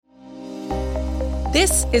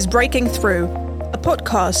This is Breaking Through, a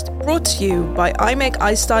podcast brought to you by I In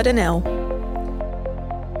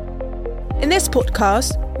this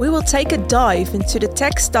podcast, we will take a dive into the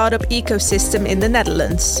tech startup ecosystem in the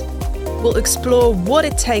Netherlands. We'll explore what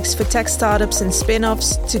it takes for tech startups and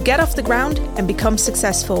spin-offs to get off the ground and become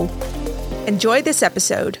successful. Enjoy this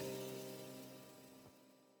episode.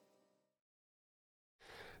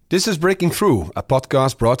 This is Breaking Through, a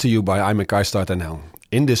podcast brought to you by IMEC.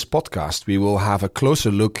 In this podcast, we will have a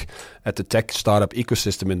closer look at the tech startup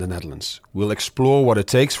ecosystem in the Netherlands. We'll explore what it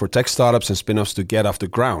takes for tech startups and spin-offs to get off the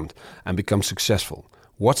ground and become successful.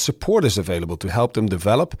 What support is available to help them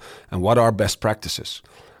develop, and what are best practices?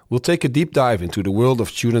 We'll take a deep dive into the world of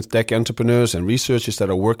student tech entrepreneurs and researchers that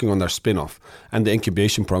are working on their spin-off and the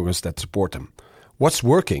incubation programs that support them. What's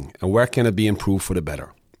working and where can it be improved for the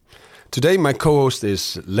better? Today, my co-host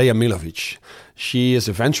is Lea Milovic. She is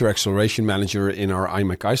a venture acceleration manager in our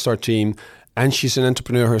IMEC team, and she's an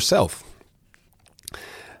entrepreneur herself.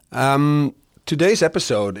 Today's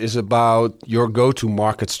episode is about your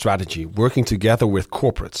go-to-market strategy, working together with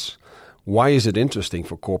corporates. Why is it interesting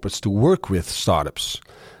for corporates to work with startups?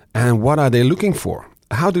 And what are they looking for?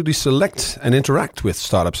 How do they select and interact with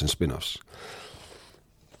startups and spin-offs?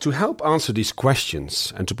 To help answer these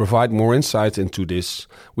questions and to provide more insight into this,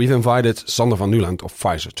 we've invited Sander van Nuland of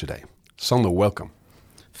Pfizer today. Sander, welcome.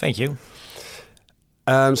 Thank you.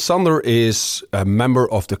 Sander is a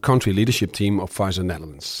member of the country leadership team of Pfizer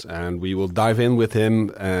Netherlands, and we will dive in with him.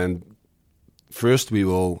 And first, we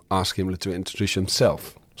will ask him to introduce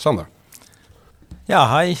himself. Sander. Yeah,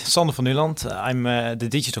 hi, Sander van Nuland. I'm the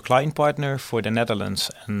digital client partner for the Netherlands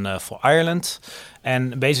and for Ireland.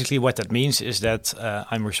 And basically what that means is that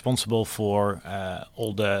I'm responsible for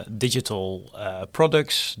all the digital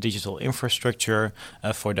products, digital infrastructure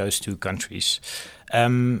for those two countries.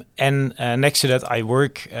 And next to that, I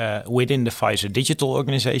work within the Pfizer digital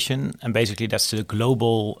organization. And basically that's the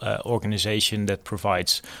global organization that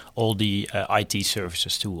provides all the IT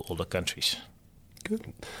services to all the countries.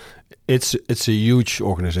 Good. It's a huge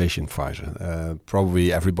organization, Pfizer.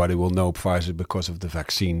 Probably everybody will know Pfizer because of the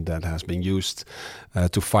vaccine that has been used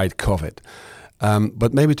to fight COVID.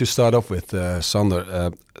 But maybe to start off with,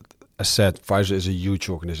 Sander, as said, Pfizer is a huge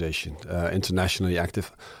organization, internationally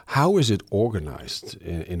active. How is it organized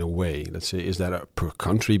in a way? Let's say, is that a per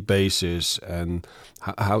country basis, and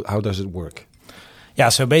how does it work? Yeah,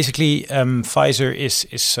 so basically Pfizer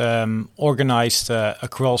is organized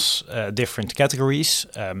across different categories.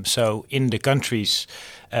 So in the countries,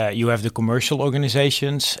 you have the commercial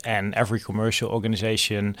organizations, and every commercial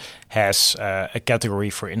organization has a category,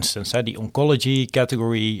 for instance, the oncology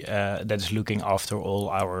category that is looking after all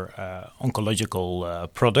our oncological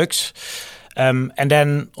products. And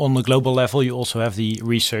then on the global level, you also have the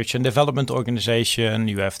research and development organization,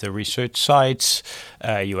 you have the research sites,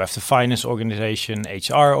 you have the finance organization,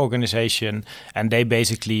 HR organization, and they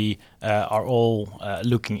basically are all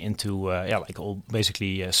looking into,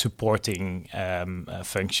 supporting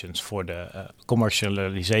functions for the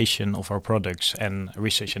commercialization of our products and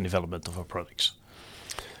research and development of our products.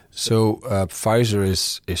 So Pfizer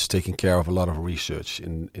is taking care of a lot of research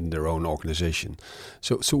in their own organization.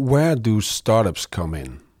 So where do startups come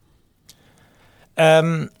in?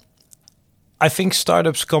 I think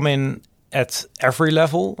startups come in at every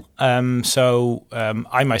level. I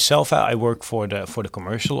myself, I work for the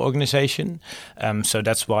commercial organization. So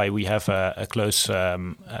that's why we have a close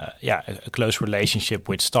relationship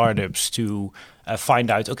with startups to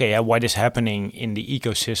find out, what is happening in the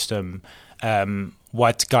ecosystem.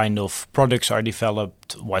 What kind of products are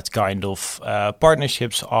developed, what kind of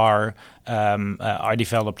partnerships are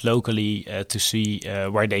developed locally to see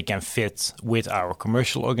where they can fit with our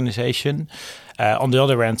commercial organization. On the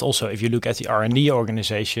other hand, also, if you look at the R&D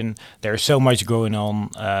organization, there's so much going on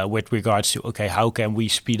with regards to, how can we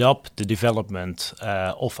speed up the development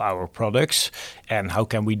of our products, and how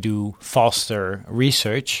can we do faster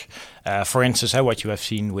research? For instance, what you have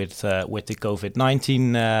seen with the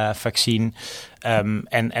COVID-19 vaccine.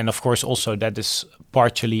 And of course, also that is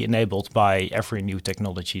partially enabled by every new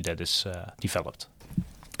technology that is developed.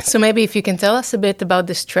 So maybe if you can tell us a bit about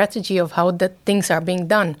the strategy of how that things are being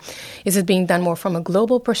done. Is it being done more from a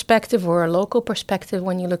global perspective or a local perspective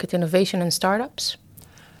when you look at innovation and startups?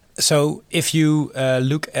 So if you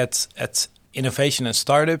look at innovation and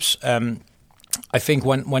startups, I think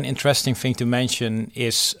one interesting thing to mention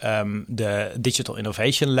is the Digital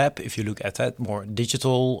Innovation Lab. If you look at that, more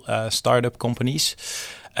digital startup companies.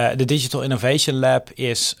 The Digital Innovation Lab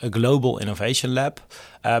is a global innovation lab,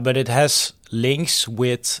 but it has links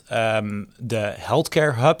with the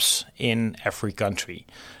healthcare hubs in every country.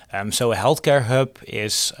 So a healthcare hub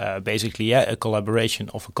is basically a collaboration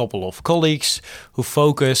of a couple of colleagues who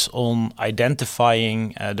focus on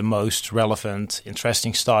identifying the most relevant,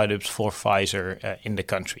 interesting startups for Pfizer in the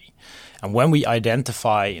country. And when we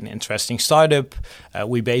identify an interesting startup,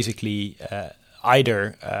 we basically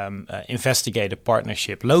either investigate a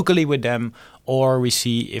partnership locally with them, or we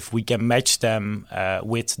see if we can match them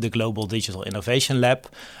with the Global Digital Innovation Lab,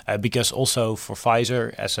 because also for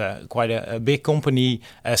Pfizer, as quite a big company,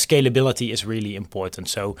 scalability is really important.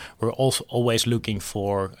 So we're also always looking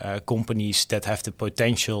for companies that have the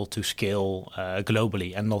potential to scale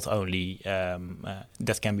globally, and not only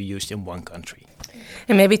that can be used in one country.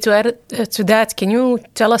 And maybe to add to that, can you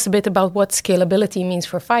tell us a bit about what scalability means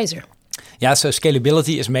for Pfizer? Yeah, so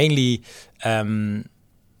scalability is mainly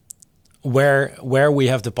where we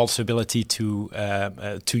have the possibility to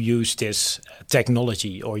use this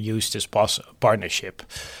technology or use this partnership.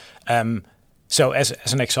 So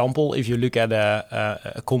as an example, if you look at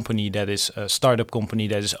a company that is a startup company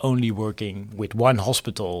that is only working with one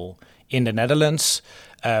hospital in the Netherlands,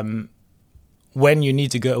 when you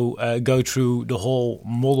need to go through the whole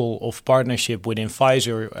model of partnership within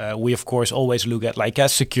Pfizer, we of course always look at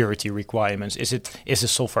security requirements. Is the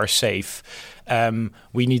software safe?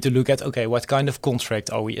 We need to look at, okay, what kind of contract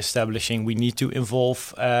are we establishing? We need to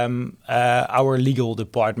involve our legal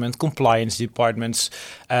department, compliance departments,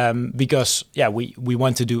 because we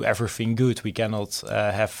want to do everything good. We cannot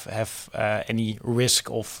have any risk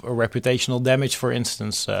of reputational damage, for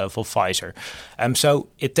instance, for Pfizer. So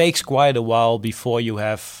it takes quite a while before you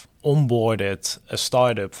have onboarded a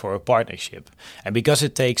startup for a partnership, and because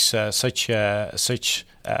it takes such a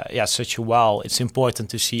while, it's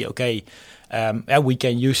important to see, okay, we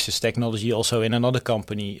can use this technology also in another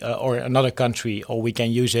company or another country, or we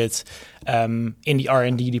can use it in the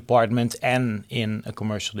R&D department and in a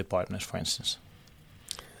commercial department, for instance.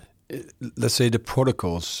 Let's say the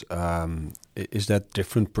protocols, is that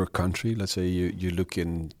different per country? Let's say you look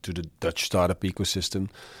into the Dutch startup ecosystem.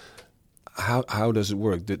 How does it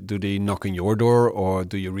work? Do they knock on your door, or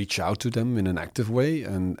do you reach out to them in an active way?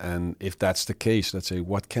 And if that's the case, let's say,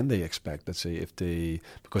 what can they expect? Let's say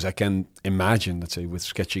because I can imagine, let's say, with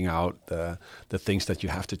sketching out the things that you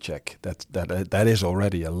have to check, that is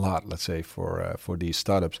already a lot, let's say, for these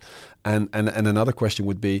startups. And another question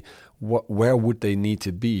would be, where would they need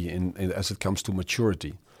to be in as it comes to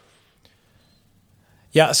maturity?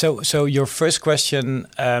 Yeah. So your first question.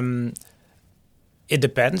 It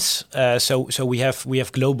depends. So we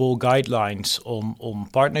have global guidelines on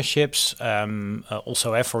partnerships.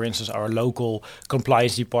 Also, for instance, our local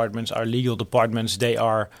compliance departments, our legal departments, they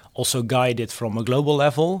are also guided from a global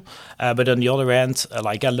level. But on the other hand,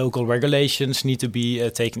 local regulations need to be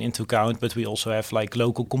taken into account. But we also have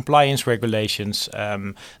local compliance regulations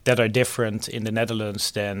that are different in the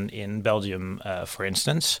Netherlands than in Belgium, for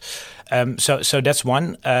instance. So that's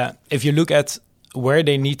one. If you look at where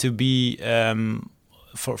they need to be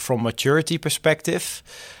from maturity perspective,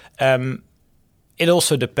 it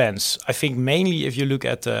also depends. I think mainly if you look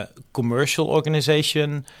at the commercial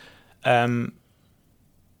organization, we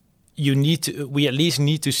at least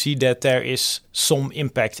need to see that there is some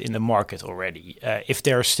impact in the market already. If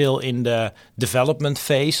they're still in the development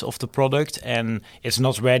phase of the product and it's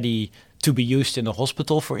not ready to be used in a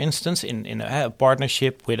hospital, for instance, in a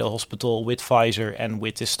partnership with a hospital, with Pfizer and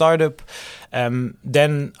with the startup,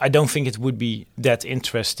 then I don't think it would be that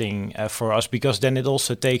interesting for us, because then it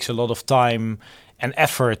also takes a lot of time and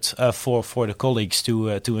effort for the colleagues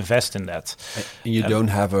to invest in that. And you don't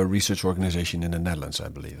have a research organization in the Netherlands, I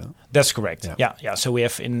believe. Huh? That's correct. Yeah. So we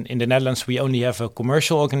have in the Netherlands, we only have a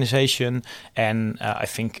commercial organization, and I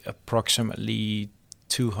think approximately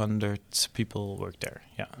 200 people work there.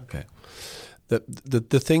 Yeah. Okay.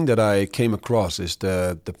 The thing that I came across is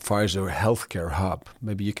the Pfizer Healthcare Hub.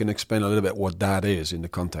 Maybe you can explain a little bit what that is in the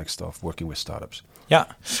context of working with startups. Yeah.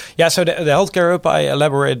 So the Healthcare Hub, I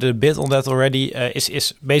elaborated a bit on that already.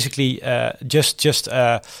 Is basically just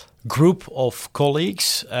a group of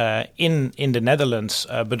colleagues in the Netherlands,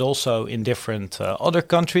 but also in different other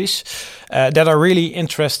countries that are really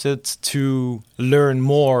interested to learn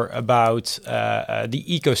more about the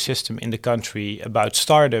ecosystem in the country, about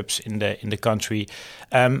startups in the country,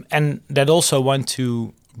 and that also want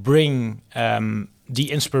to bring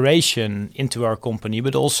the inspiration into our company,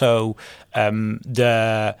 but also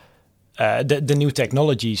the new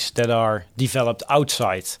technologies that are developed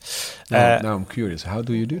outside. Now I'm curious, how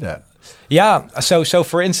do you do that? Yeah, so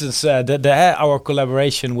for instance, our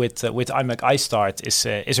collaboration with IMEC iStart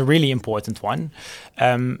is a really important one,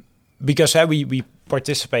 because we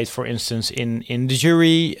participate, for instance, in the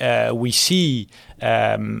jury. We see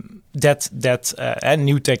that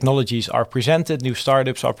new technologies are presented, new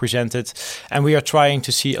startups are presented, and we are trying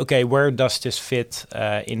to see, okay, where does this fit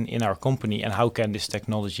in our company, and how can this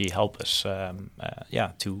technology help us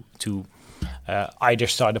to either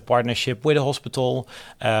start a partnership with a hospital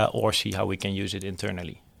or see how we can use it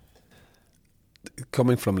internally.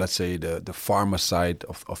 Coming from, let's say, the pharma side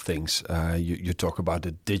of things, you talk about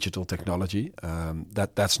the digital technology.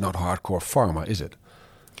 That's not hardcore pharma, is it?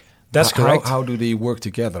 That's correct. How do they work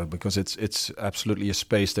together? Because it's absolutely a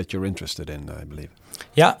space that you're interested in, I believe.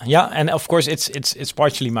 Yeah, and of course it's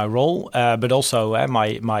partially my role, but also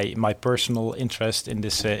my personal interest in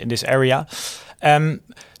this area.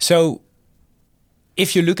 So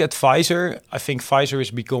if you look at Pfizer, I think Pfizer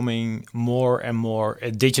is becoming more and more a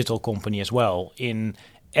digital company as well. In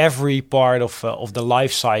every part of the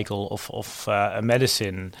life cycle of a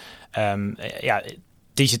medicine,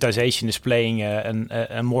 digitization is playing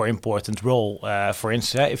a more important role. For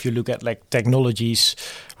instance, if you look at like technologies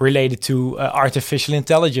related to artificial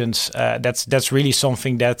intelligence, that's really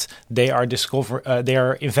something that they are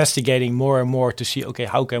investigating more and more to see, okay,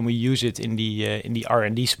 how can we use it in the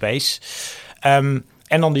R&D space. And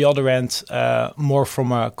on the other end, more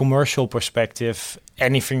from a commercial perspective,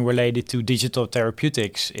 anything related to digital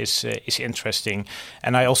therapeutics is interesting.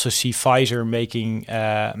 And I also see Pfizer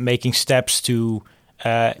making steps to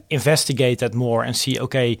investigate that more and see,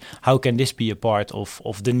 okay, how can this be a part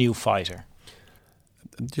of the new Pfizer?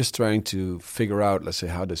 Just trying to figure out, let's say,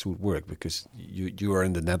 how this would work, because you are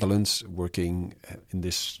in the Netherlands working in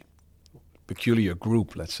this peculiar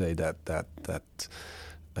group, let's say, that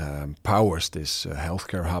powers this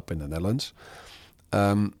healthcare hub in the Netherlands.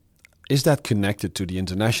 Is that connected to the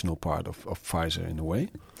international part of Pfizer in a way?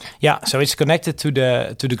 Yeah, so it's connected to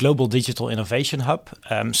the Global Digital Innovation Hub.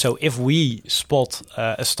 So if we spot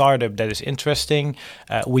a startup that is interesting,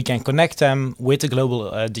 we can connect them with the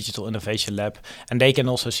Global Digital Innovation Lab, and they can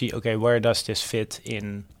also see, okay, where does this fit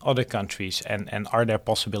in other countries, and are there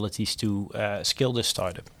possibilities to scale this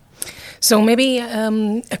startup? So maybe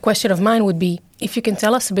a question of mine would be, if you can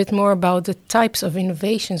tell us a bit more about the types of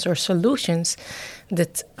innovations or solutions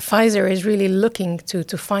that Pfizer is really looking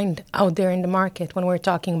to find out there in the market when we're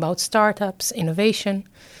talking about startups, innovation.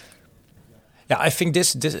 Yeah, I think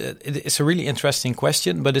this it's a really interesting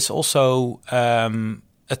question, but it's also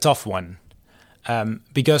a tough one,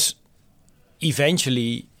 because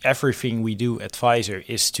eventually everything we do at Pfizer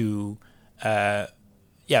is to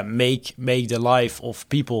make the life of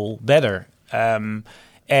people better.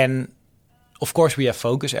 And of course, we have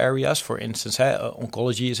focus areas. For instance,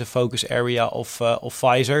 oncology is a focus area of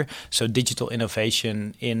Pfizer. So digital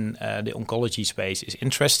innovation in the oncology space is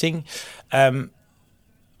interesting.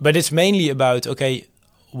 But it's mainly about, okay,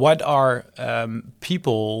 what are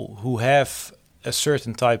people who have a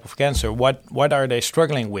certain type of cancer, what are they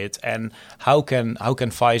struggling with, and how can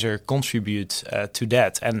Pfizer contribute to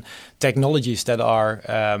that? And technologies that are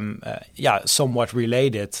somewhat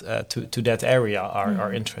related to that area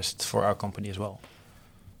are interest for our company as well.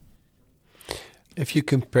 If you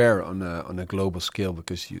compare on a global scale,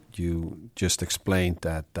 because you just explained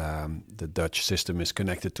that the Dutch system is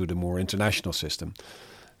connected to the more international system,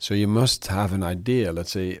 so you must have an idea, let's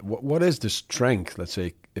say, what is the strength, let's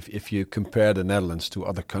say, if you compare the Netherlands to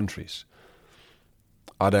other countries?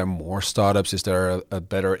 Are there more startups? Is there a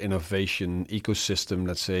better innovation ecosystem,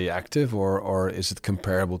 let's say, active, or is it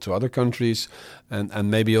comparable to other countries? And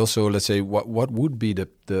maybe also, let's say, what would be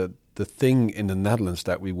the thing in the Netherlands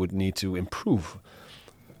that we would need to improve?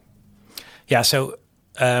 Yeah, so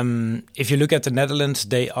if you look at the Netherlands,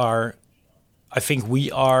 I think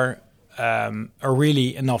we are a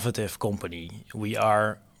really innovative company. We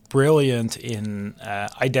are brilliant in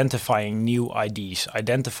identifying new ideas,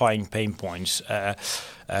 identifying pain points,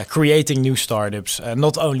 creating new startups,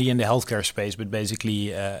 not only in the healthcare space, but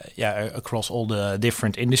basically across all the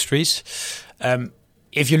different industries.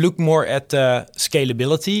 If you look more at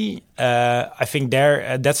scalability, I think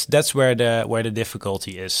that's where the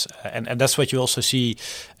difficulty is, and that's what you also see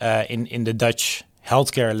in the Dutch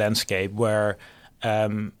healthcare landscape, where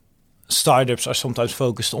startups are sometimes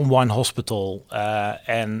focused on one hospital,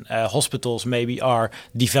 and hospitals maybe are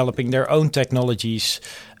developing their own technologies.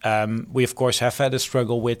 We, of course, have had a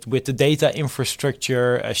struggle with the data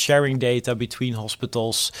infrastructure, sharing data between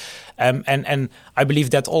hospitals. And I believe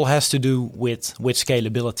that all has to do with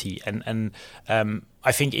scalability. And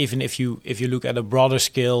I think even if you look at a broader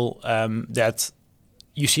scale, that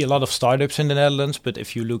you see a lot of startups in the Netherlands, but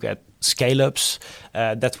if you look at scale-ups,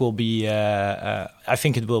 that will be, I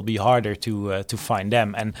think it will be harder to find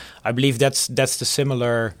them. And I believe that's the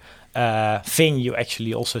similar thing you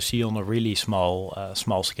actually also see on a really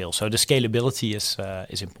small scale. So the scalability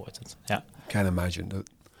is important. Yeah, Can't imagine that.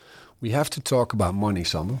 We have to talk about money,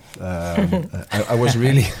 Sander. I was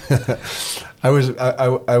really,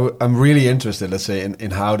 I'm really interested, let's say,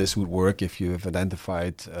 in how this would work if you have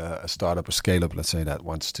identified a startup or scale up, let's say, that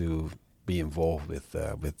wants to be involved with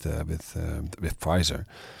Pfizer.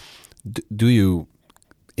 Do you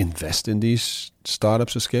invest in these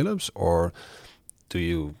startups or scale ups, or do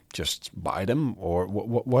you just buy them, or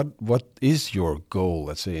what is your goal,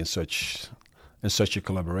 let's say, in such a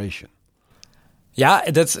collaboration? Yeah,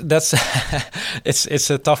 that's it's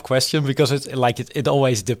a tough question because it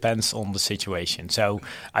always depends on the situation. So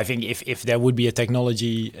I think if there would be a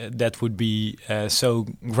technology that would be so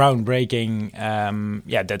groundbreaking,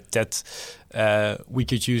 that we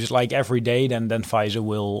could use like every day, then Pfizer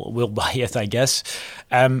will buy it, I guess.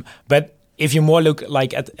 But if you more look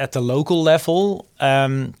like at the local level,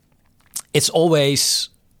 it's always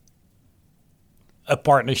a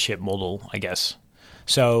partnership model, I guess.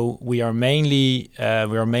 So we are mainly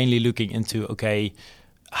looking into, okay,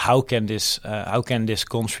 how can this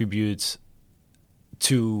contribute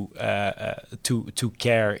to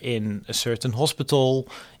care in a certain hospital?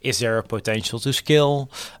 Is there a potential to scale?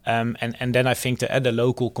 And then I think the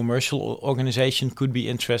local commercial organization could be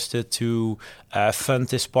interested to fund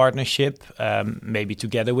this partnership, maybe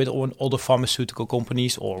together with other pharmaceutical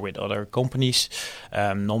companies or with other companies.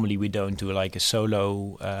 Normally we don't do like a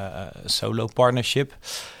solo partnership.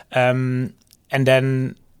 And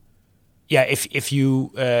then if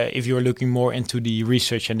you're looking more into the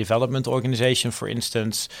research and development organization, for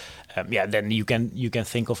instance, then you can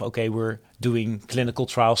think of, okay, we're doing clinical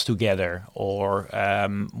trials together, or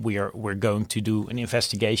we're going to do an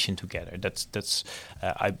investigation together. That's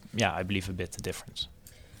I believe a bit the difference.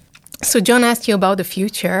 So John asked you about the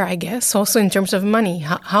future, I guess, also in terms of money.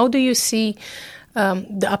 How do you see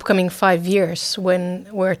the upcoming 5 years when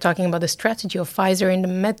we're talking about the strategy of Pfizer in the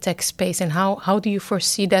medtech space, and how do you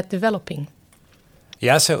foresee that developing?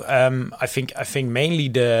 Yeah, so I think mainly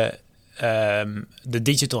the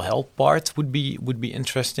digital health part would be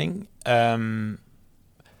interesting. I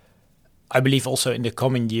believe also in the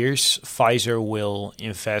coming years, Pfizer will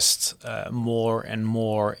invest more and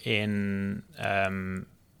more in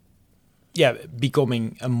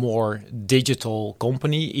becoming a more digital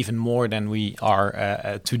company, even more than we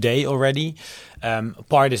are today already.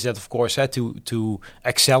 Part is that, of course, to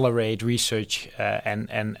accelerate research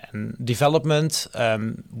and development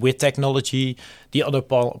with technology. The other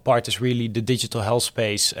part is really the digital health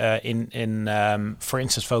space, for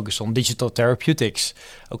instance, focus on digital therapeutics.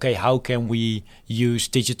 Okay, how can we use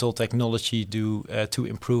digital technology to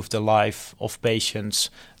improve the life of patients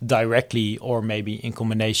directly, or maybe in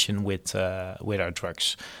combination with our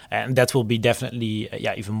drugs? And that will be definitely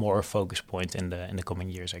even more a focus point in the coming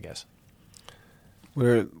years, I guess.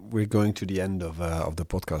 We're going to the end of the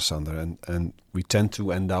podcast, Sander, and we tend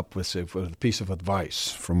to end up with a piece of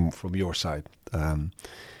advice from your side.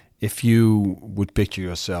 If you would picture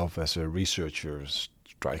yourself as a researcher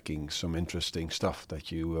striking some interesting stuff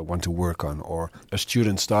that you want to work on, or a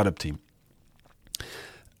student startup team,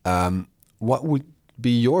 what would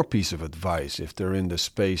be your piece of advice if they're in the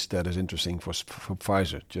space that is interesting for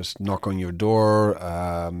Pfizer? Just knock on your door,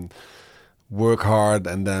 work hard,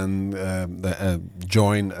 and then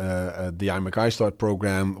join the iMac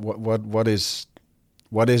program. What is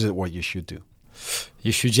it what you should do?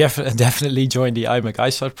 You should definitely join the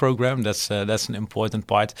iMac program. That's an important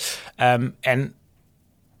part. And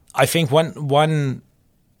I think one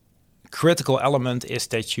critical element is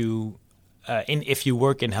that you, if you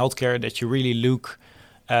work in healthcare, that you really look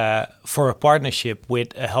for a partnership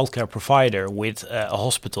with a healthcare provider, with a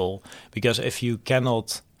hospital, because if you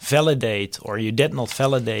cannot validate, or you did not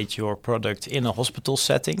validate your product in a hospital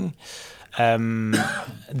setting, then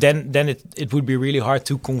it would be really hard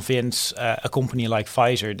to convince a company like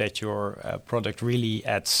Pfizer that your product really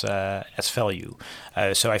adds value.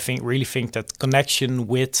 So I really think that connection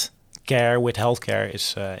with care, with healthcare,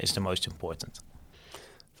 is the most important.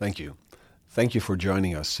 Thank you. Thank you for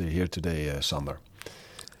joining us here today, Sander.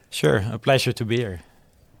 Sure, a pleasure to be here.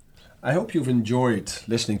 I hope you've enjoyed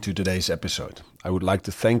listening to today's episode. I would like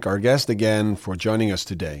to thank our guest again for joining us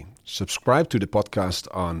today. Subscribe to the podcast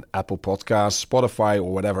on Apple Podcasts, Spotify,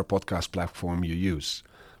 or whatever podcast platform you use.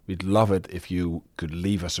 We'd love it if you could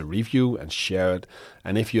leave us a review and share it.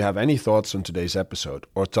 And if you have any thoughts on today's episode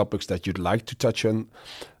or topics that you'd like to touch on,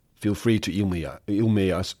 feel free to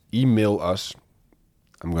email us.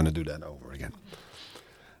 I'm going to do that over again.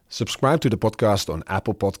 Subscribe to the podcast on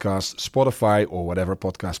Apple Podcasts, Spotify, or whatever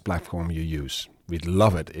podcast platform you use. We'd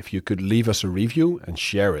love it if you could leave us a review and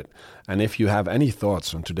share it. And if you have any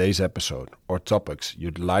thoughts on today's episode or topics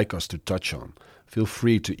you'd like us to touch on, feel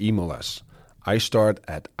free to email us,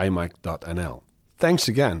 istart@imike.nl. Thanks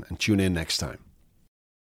again and tune in next time.